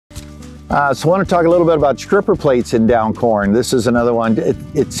So I want to talk a little bit about stripper plates in down corn. This is another one.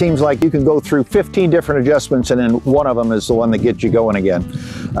 It seems like you can go through 15 different adjustments and then one of them is the one that gets you going again.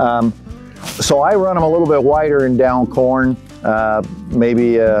 So I run them a little bit wider in down corn,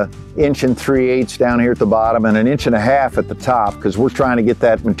 maybe 1 3/8 down here at the bottom and 1.5 inches at the top, because we're trying to get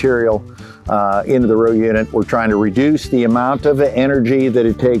that material into the row unit. We're trying to reduce the amount of energy that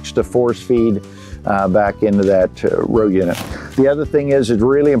it takes to force feed back into that row unit. The other thing is it's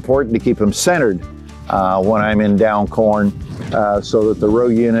really important to keep them centered when I'm in down corn, so that the row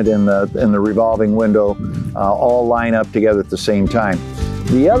unit and the revolving window all line up together at the same time.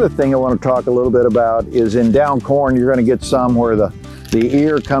 The other thing I want to talk a little bit about is in down corn you're going to get some where the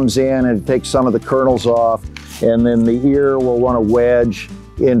ear comes in and it takes some of the kernels off, and then the ear will want to wedge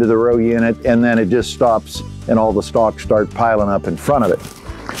into the row unit, and then it just stops and all the stalks start piling up in front of it.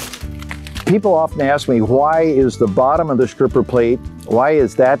 People often ask me, why is the bottom of the stripper plate, why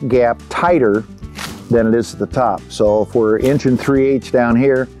is that gap tighter than it is at the top? So if we're 1 3/8 down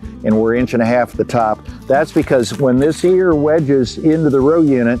here and we're 1.5 inches at the top, that's because when this ear wedges into the row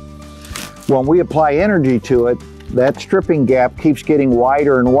unit, when we apply energy to it, that stripping gap keeps getting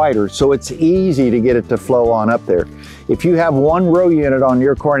wider and wider, so it's easy to get it to flow on up there. If you have one row unit on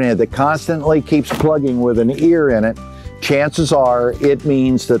your corn head that constantly keeps plugging with an ear in it, chances are it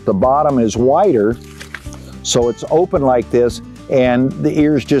means that the bottom is wider, so it's open like this, and the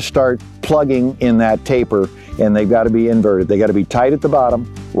ears just start plugging in that taper, and they've got to be inverted. They got to be tight at the bottom,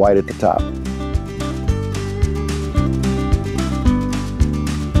 wide at the top.